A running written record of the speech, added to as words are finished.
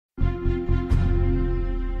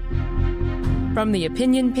From the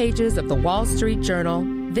opinion pages of the Wall Street Journal,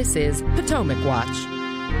 this is Potomac Watch.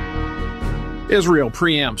 Israel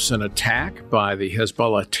preempts an attack by the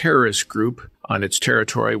Hezbollah terrorist group on its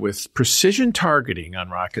territory with precision targeting on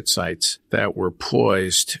rocket sites that were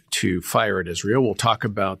poised to fire at Israel. We'll talk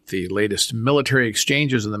about the latest military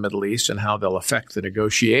exchanges in the Middle East and how they'll affect the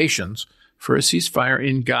negotiations for a ceasefire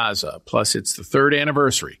in Gaza. Plus, it's the third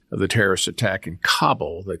anniversary of the terrorist attack in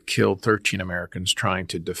Kabul that killed 13 Americans trying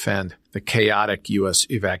to defend the chaotic U.S.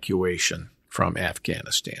 evacuation from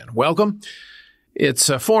Afghanistan. Welcome. It's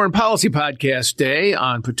a Foreign Policy Podcast Day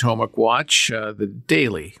on Potomac Watch, the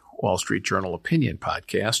daily Wall Street Journal opinion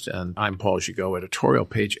podcast. And I'm Paul Gigot, editorial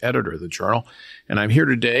page editor of the Journal. And I'm here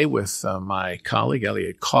today with my colleague,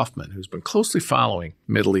 Elliot Kaufman, who's been closely following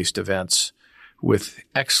Middle East events with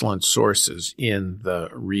excellent sources in the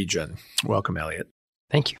region. Welcome, Elliot.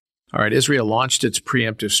 Thank you. All right, Israel launched its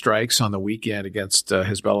preemptive strikes on the weekend against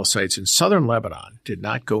Hezbollah sites in southern Lebanon. Did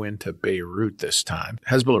not go into Beirut this time.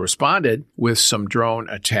 Hezbollah responded with some drone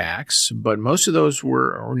attacks, but most of those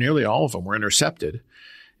were, or nearly all of them, were intercepted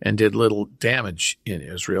and did little damage in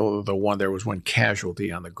Israel. There was one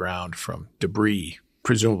casualty on the ground from debris,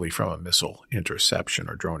 presumably from a missile interception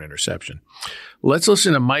or drone interception. Let's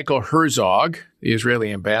listen to Michael Herzog, the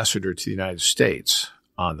Israeli ambassador to the United States,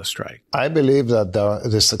 on the strike. I believe that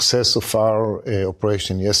the success of our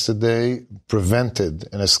operation yesterday prevented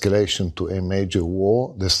an escalation to a major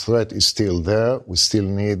war. The threat is still there. We still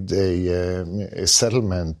need a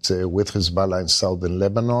settlement with Hezbollah in southern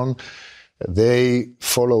Lebanon. They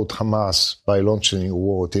followed Hamas by launching a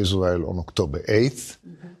war with Israel on October 8th,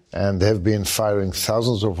 and they have been firing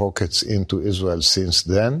thousands of rockets into Israel since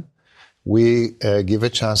then. We give a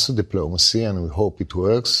chance to diplomacy, and we hope it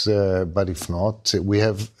works. But if not, we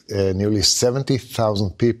have nearly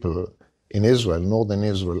 70,000 people in Israel, northern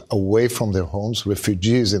Israel, away from their homes,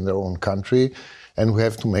 refugees in their own country, and we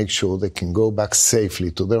have to make sure they can go back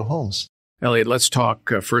safely to their homes. Elliot, let's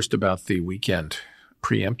talk first about the weekend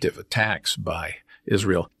preemptive attacks by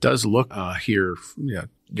Israel. It does look here,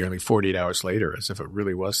 nearly 48 hours later, as if it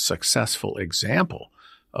really was a successful example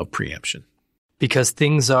of preemption. Because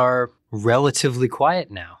things are relatively quiet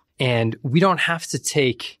now. And we don't have to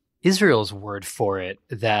take Israel's word for it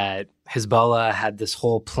that Hezbollah had this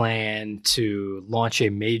whole plan to launch a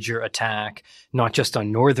major attack, not just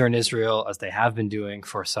on northern Israel, as they have been doing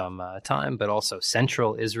for some time, but also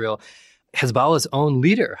central Israel. Hezbollah's own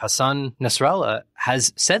leader, Hassan Nasrallah,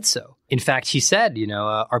 has said so. In fact, he said,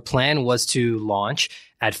 our plan was to launch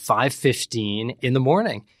at 5:15 in the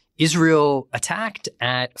morning. Israel attacked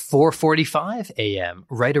at 4:45 a.m.,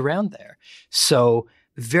 right around there. So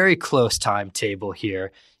very close timetable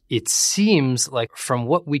here. It seems like from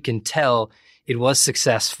what we can tell, it was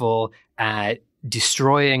successful at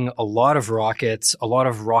destroying a lot of rockets, a lot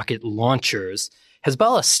of rocket launchers.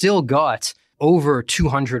 Hezbollah still got over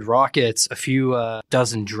 200 rockets, a few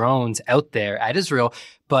dozen drones out there at Israel,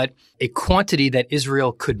 but a quantity that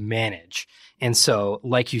Israel could manage. And so,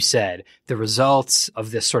 like you said, the results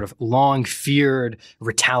of this sort of long-feared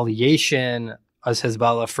retaliation, as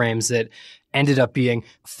Hezbollah frames it, ended up being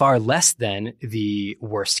far less than the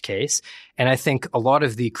worst case. And I think a lot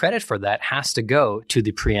of the credit for that has to go to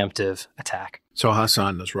the preemptive attack. So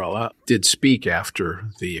Hassan Nasrallah did speak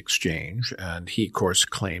after the exchange, and he, of course,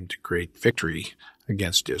 claimed great victory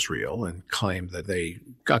against Israel and claimed that they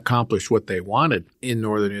accomplished what they wanted in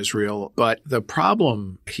northern Israel. But the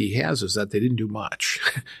problem he has is that they didn't do much.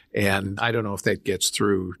 And I don't know if that gets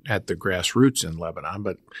through at the grassroots in Lebanon,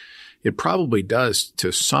 but it probably does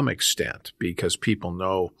to some extent because people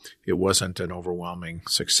know it wasn't an overwhelming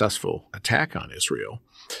successful attack on Israel.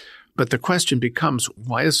 But the question becomes,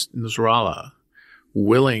 why is Nasrallah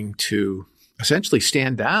willing to essentially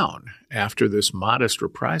stand down after this modest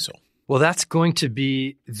reprisal? Well, that's going to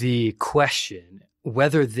be the question,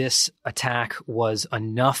 whether this attack was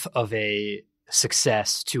enough of a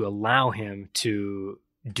success to allow him to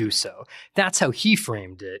do so. That's how he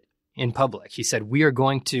framed it in public. He said, we are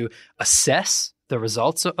going to assess the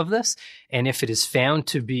results of this, and if it is found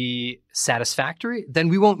to be satisfactory, then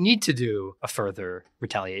we won't need to do a further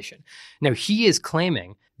retaliation. Now, he is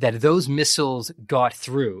claiming that those missiles got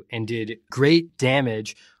through and did great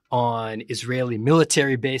damage on Israeli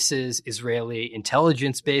military bases, Israeli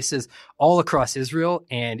intelligence bases, all across Israel,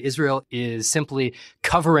 and Israel is simply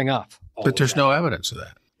covering up all But there's of that. no evidence of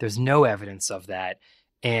that. There's no evidence of that.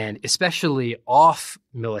 And especially off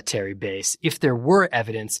military base, if there were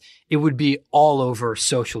evidence, it would be all over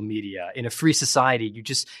social media. In a free society, you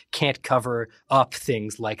just can't cover up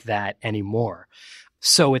things like that anymore.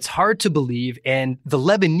 So it's hard to believe, and the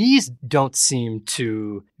Lebanese don't seem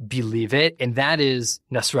to believe it, and that is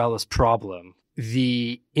Nasrallah's problem.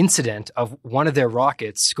 the incident of one of their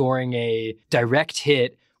rockets scoring a direct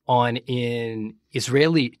hit on an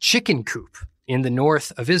Israeli chicken coop in the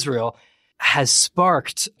north of Israel has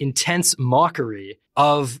sparked intense mockery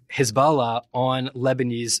of Hezbollah on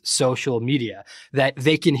Lebanese social media, that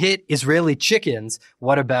they can hit Israeli chickens.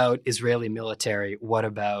 What about Israeli military? What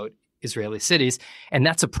about Israeli cities? And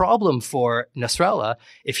that's a problem for Nasrallah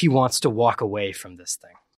if he wants to walk away from this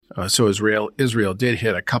thing. So Israel did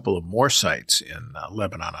hit a couple of more sites in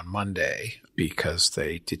Lebanon on Monday because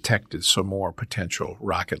they detected some more potential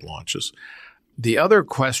rocket launches. The other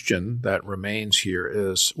question that remains here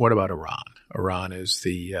is, what about Iran? Iran is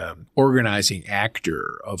the organizing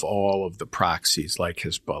actor of all of the proxies like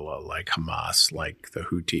Hezbollah, like Hamas, like the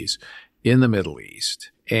Houthis in the Middle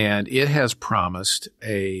East. And it has promised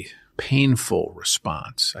a painful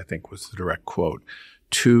response, I think was the direct quote,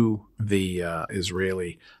 to the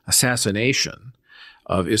Israeli assassination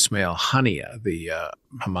of Ismail Haniyeh, the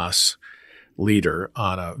Hamas leader,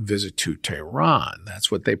 on a visit to Tehran.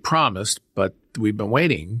 That's what they promised, but we've been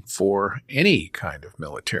waiting for any kind of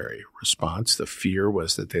military response. The fear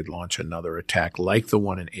was that they'd launch another attack like the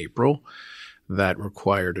one in April that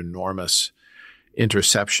required enormous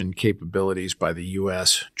interception capabilities by the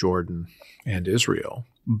U.S., Jordan, and Israel.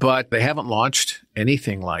 But they haven't launched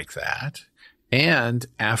anything like that. And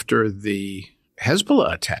after the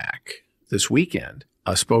Hezbollah attack this weekend,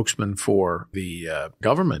 a spokesman for the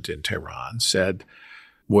government in Tehran said,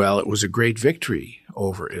 well, it was a great victory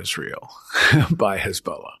over Israel by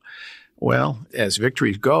Hezbollah. Well, as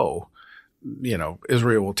victories go,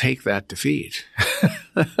 Israel will take that defeat.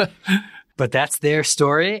 But that's their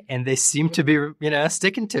story, and they seem to be,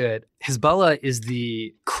 sticking to it. Hezbollah is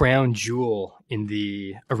the crown jewel in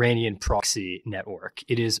the Iranian proxy network.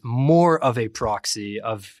 It is more of a proxy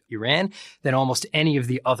of Iran than almost any of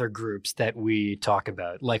the other groups that we talk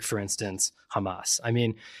about, like, for instance, Hamas. I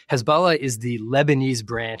mean, Hezbollah is the Lebanese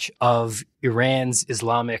branch of Iran's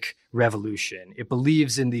Islamic revolution. It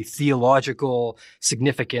believes in the theological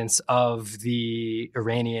significance of the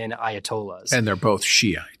Iranian Ayatollahs. And they're both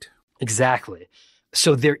Shiite. Exactly.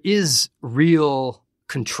 So there is real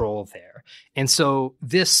control there. And so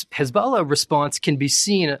this Hezbollah response can be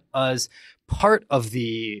seen as part of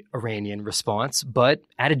the Iranian response, but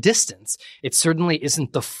at a distance. It certainly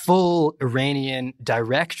isn't the full Iranian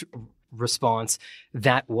direct response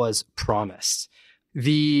that was promised.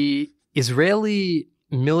 The Israeli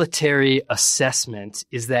military assessment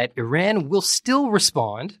is that Iran will still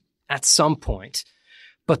respond at some point,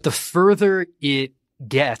 but the further it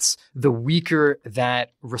gets, the weaker that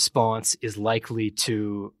response is likely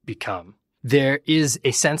to become. There is a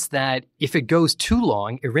sense that if it goes too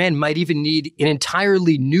long, Iran might even need an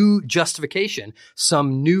entirely new justification,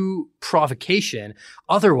 some new provocation.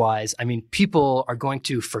 Otherwise, people are going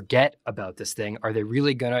to forget about this thing. Are they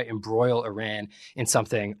really going to embroil Iran in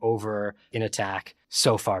something over an attack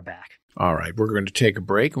so far back? All right, we're going to take a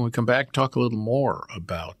break, and when we come back, talk a little more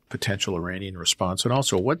about potential Iranian response and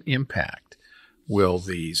also what impact will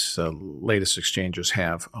these latest exchanges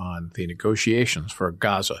have on the negotiations for a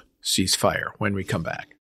Gaza ceasefire when we come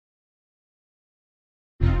back.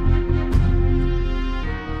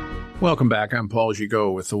 Welcome back. I'm Paul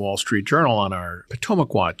Gigot with the Wall Street Journal on our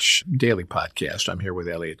Potomac Watch daily podcast. I'm here with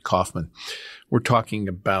Elliot Kaufman. We're talking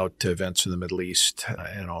about events in the Middle East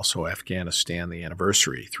and also Afghanistan, the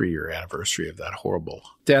anniversary, 3-year anniversary of that horrible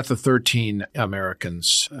death of 13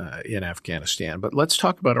 Americans in Afghanistan. But let's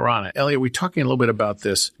talk about Iran. Elliot, we're talking a little bit about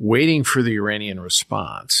this, waiting for the Iranian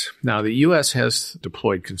response. Now, the U.S. has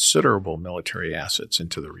deployed considerable military assets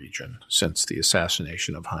into the region since the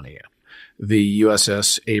assassination of Haniyeh. The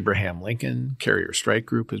USS Abraham Lincoln Carrier Strike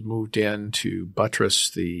Group has moved in to buttress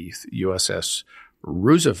the USS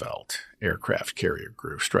Roosevelt Aircraft Carrier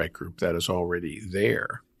Group, Strike Group that is already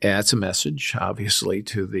there. That's a message, obviously,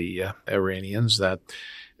 to the Iranians that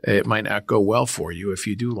it might not go well for you if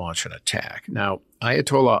you do launch an attack. Now,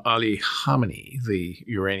 Ayatollah Ali Khamenei, the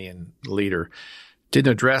Iranian leader,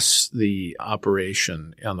 didn't address the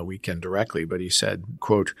operation on the weekend directly, but he said,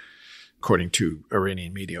 quote, according to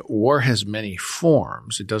Iranian media, war has many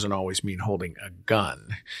forms. It doesn't always mean holding a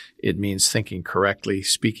gun. It means thinking correctly,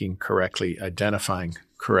 speaking correctly, identifying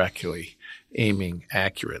correctly, aiming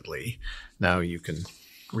accurately. Now, you can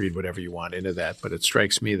read whatever you want into that, but it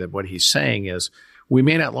strikes me that what he's saying is we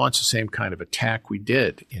may not launch the same kind of attack we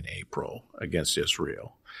did in April against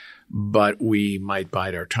Israel, but we might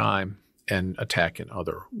bide our time and attack in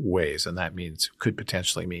other ways. And that could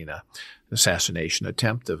potentially mean an assassination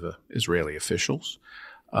attempt of Israeli officials.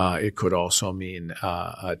 It could also mean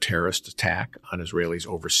a terrorist attack on Israelis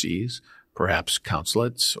overseas, perhaps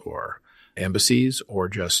consulates or embassies or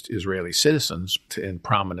just Israeli citizens in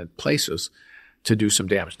prominent places to do some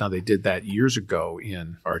damage. Now, they did that years ago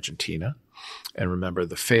in Argentina. And remember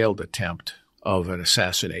the failed attempt of an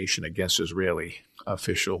assassination against Israeli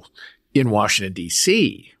officials in Washington,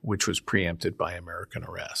 D.C., which was preempted by American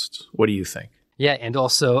arrests. What do you think? Yeah, and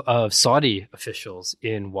also of Saudi officials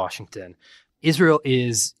in Washington. Israel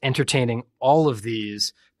is entertaining all of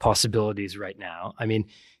these possibilities right now. I mean,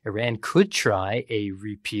 Iran could try a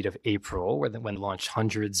repeat of April, when it launched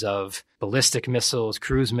hundreds of ballistic missiles,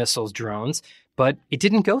 cruise missiles, drones, but it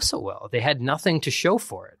didn't go so well. They had nothing to show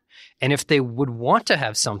for it. And if they would want to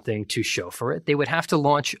have something to show for it, they would have to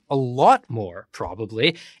launch a lot more,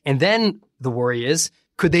 probably. And then the worry is,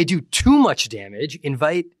 could they do too much damage,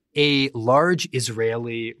 invite a large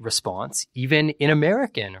Israeli response, even an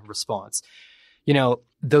American response? You know,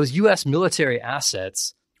 those U.S. military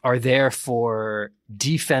assets are there for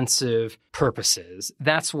defensive purposes.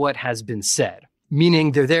 That's what has been said,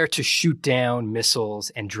 meaning they're there to shoot down missiles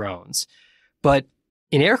and drones. But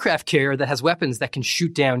an aircraft carrier that has weapons that can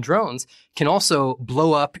shoot down drones can also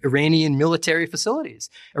blow up Iranian military facilities,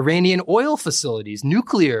 Iranian oil facilities,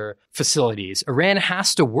 nuclear facilities. Iran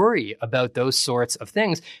has to worry about those sorts of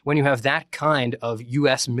things when you have that kind of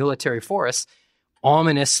U.S. military force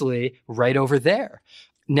ominously right over there.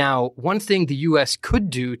 Now, one thing the U.S. could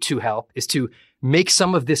do to help is to make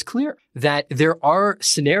some of this clear, that there are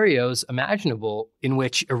scenarios imaginable in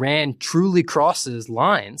which Iran truly crosses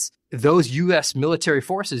lines. Those U.S. military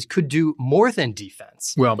forces could do more than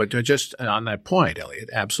defense. Well, but just on that point, Elliot,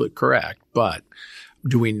 absolutely correct. But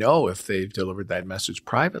do we know if they've delivered that message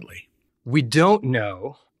privately? We don't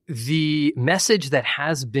know. The message that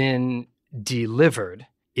has been delivered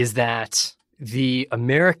is that the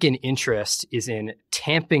American interest is in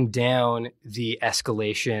tamping down the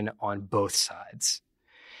escalation on both sides.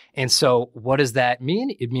 And so what does that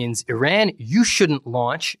mean? It means, Iran, you shouldn't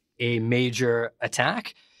launch a major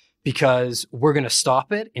attack because we're going to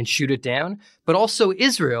stop it and shoot it down. But also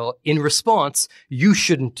Israel, in response, you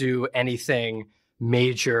shouldn't do anything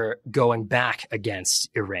major going back against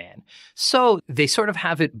Iran. So they sort of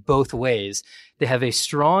have it both ways. They have a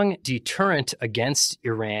strong deterrent against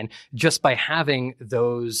Iran just by having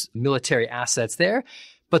those military assets there,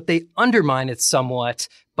 but they undermine it somewhat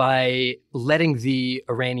by letting the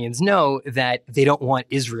Iranians know that they don't want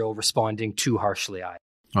Israel responding too harshly either.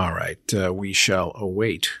 All right. We shall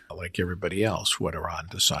await, like everybody else, what Iran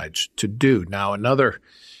decides to do. Now, another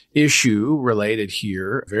issue related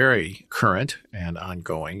here, very current and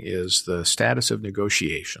ongoing, is the status of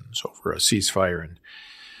negotiations over a ceasefire in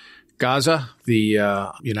Gaza.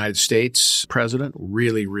 The United States president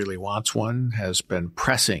really, really wants one, has been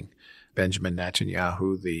pressing Benjamin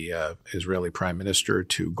Netanyahu, the Israeli prime minister,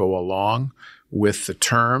 to go along with the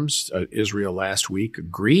terms. Israel last week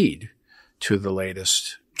agreed to the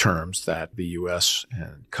latest terms that the U.S.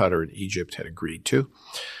 and Qatar and Egypt had agreed to,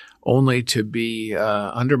 only to be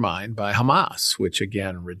undermined by Hamas, which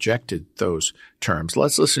again rejected those terms.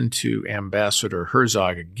 Let's listen to Ambassador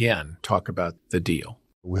Herzog again talk about the deal.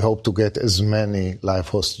 We hope to get as many live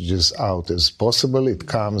hostages out as possible. It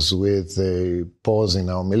comes with a pause in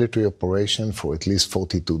our military operation for at least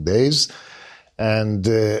 42 days. And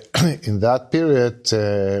in that period,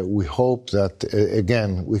 we hope that,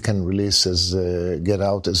 again, we can get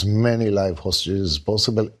out as many live hostages as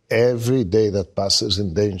possible. Every day that passes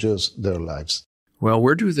endangers their lives. Well,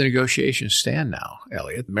 where do the negotiations stand now,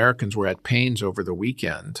 Elliot? Americans were at pains over the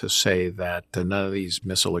weekend to say that none of these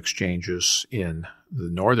missile exchanges in the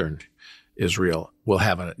northern Israel will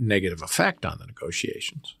have a negative effect on the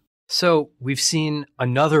negotiations. So we've seen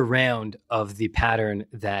another round of the pattern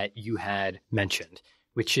that you had mentioned,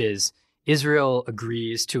 which is Israel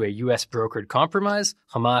agrees to a U.S. brokered compromise.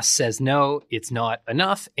 Hamas says, no, it's not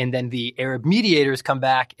enough. And then the Arab mediators come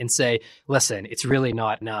back and say, listen, it's really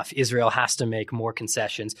not enough. Israel has to make more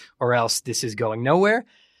concessions or else this is going nowhere.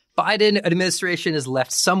 Biden administration is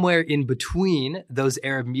left somewhere in between those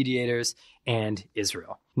Arab mediators and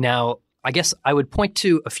Israel. Now, I guess I would point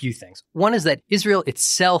to a few things. One is that Israel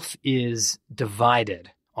itself is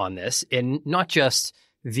divided on this, and not just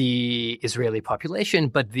the Israeli population,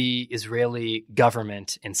 but the Israeli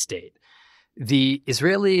government and state. The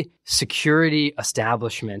Israeli security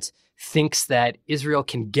establishment thinks that Israel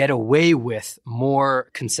can get away with more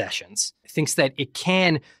concessions, thinks that it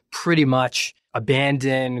can pretty much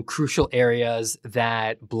abandon crucial areas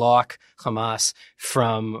that block Hamas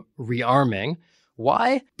from rearming.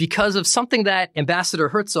 Why? Because of something that Ambassador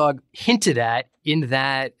Herzog hinted at in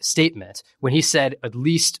that statement when he said at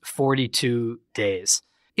least 42 days.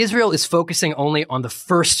 Israel is focusing only on the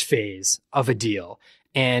first phase of a deal,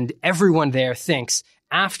 and everyone there thinks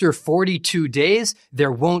after 42 days,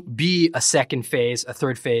 there won't be a second phase, a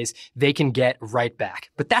third phase. They can get right back.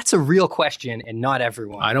 But that's a real question, and not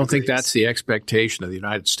everyone I don't agrees. think that's the expectation of the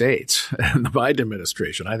United States and the Biden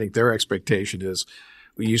administration. I think their expectation is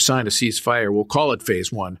you sign a ceasefire, we'll call it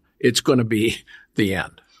phase one. It's going to be the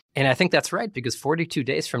end. And I think that's right, because 42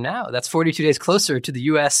 days from now, that's 42 days closer to the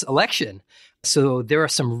U.S. election. So there are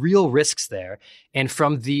some real risks there. And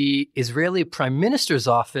from the Israeli prime minister's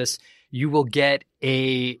office, you will get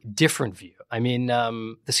a different view. I mean,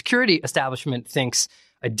 the security establishment thinks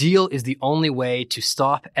a deal is the only way to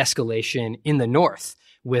stop escalation in the north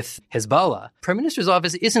with Hezbollah. Prime minister's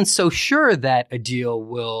office isn't so sure that a deal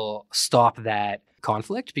will stop that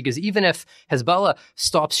conflict, because even if Hezbollah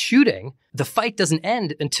stops shooting, the fight doesn't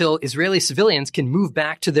end until Israeli civilians can move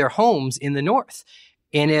back to their homes in the north.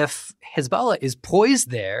 And if Hezbollah is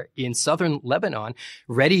poised there in southern Lebanon,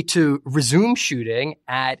 ready to resume shooting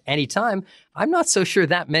at any time, I'm not so sure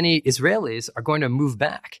that many Israelis are going to move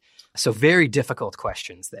back. So very difficult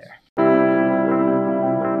questions there.